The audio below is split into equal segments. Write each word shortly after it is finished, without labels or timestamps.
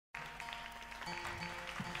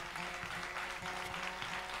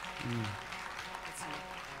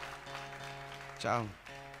Ciao.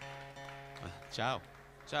 Ciao.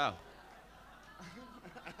 Ciao.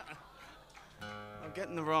 I'm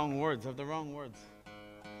getting the wrong words. I have the wrong words.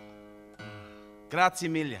 Grazie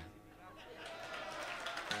mille.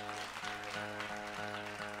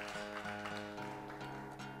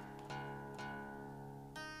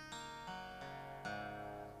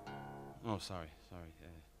 Oh, sorry.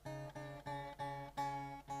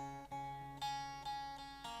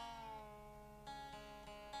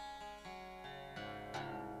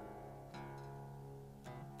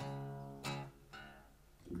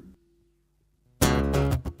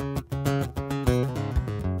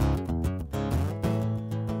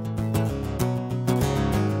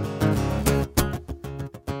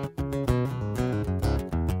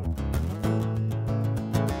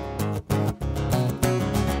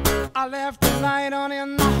 I left the light on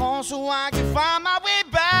in the hall so I could find my way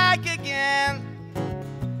back again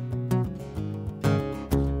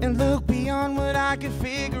and look beyond what I could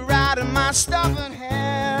figure out in my stubborn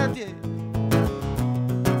head. Yeah.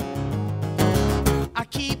 I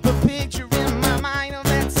keep a picture in my mind of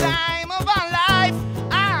that time of our life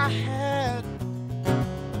I had,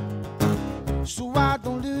 so I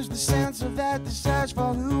don't lose the sense of that, the search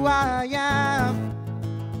for who I am.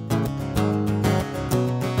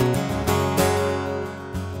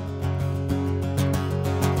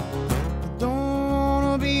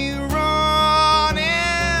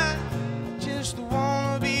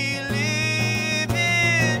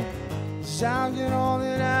 I'll get all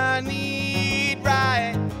that I need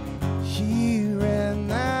right here and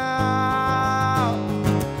now.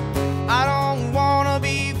 I don't wanna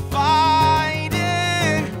be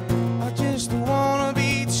fighting, I just wanna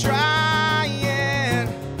be trying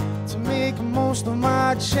to make the most of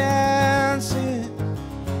my chances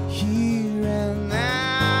here and now.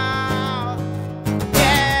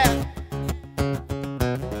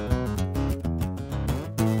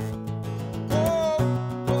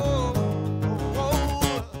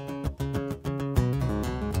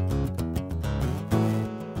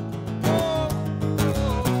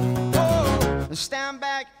 Stand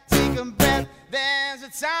back, take a breath, there's a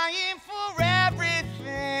time for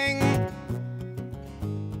everything.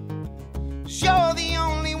 'Cause you're the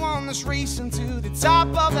only one that's racing to the top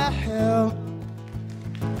of the hill.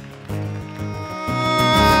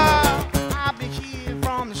 I'll be here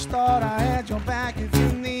from the start, I had your back if you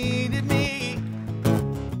needed me.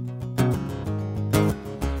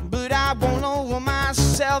 But I won't lower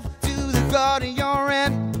myself to the guard of your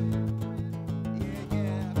end.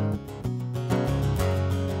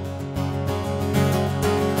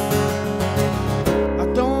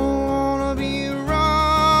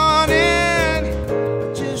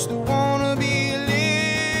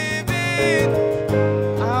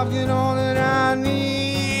 I've got all that I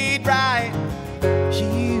need right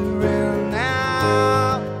here and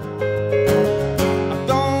now. I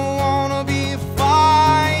don't wanna be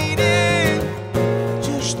fighting,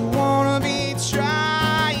 just wanna be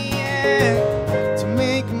trying to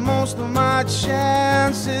make the most of my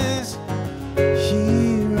chances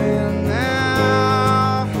here and now.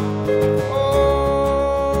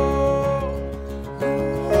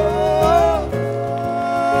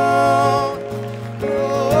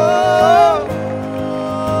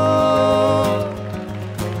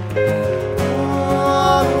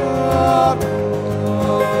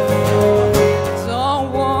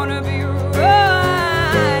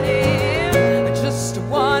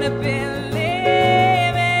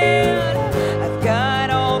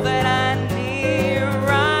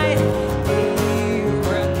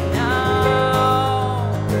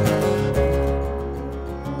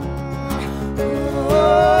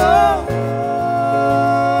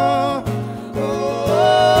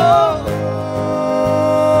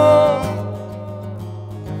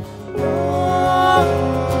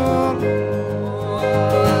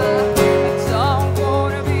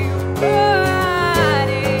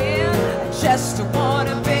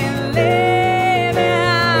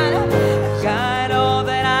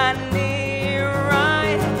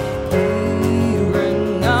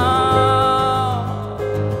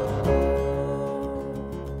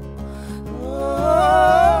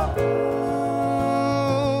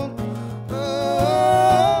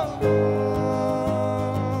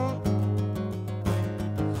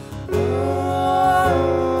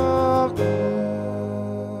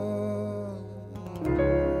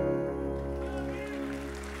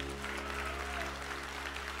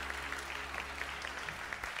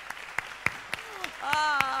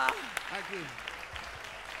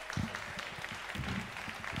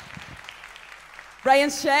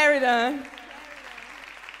 Ryan Sheridan.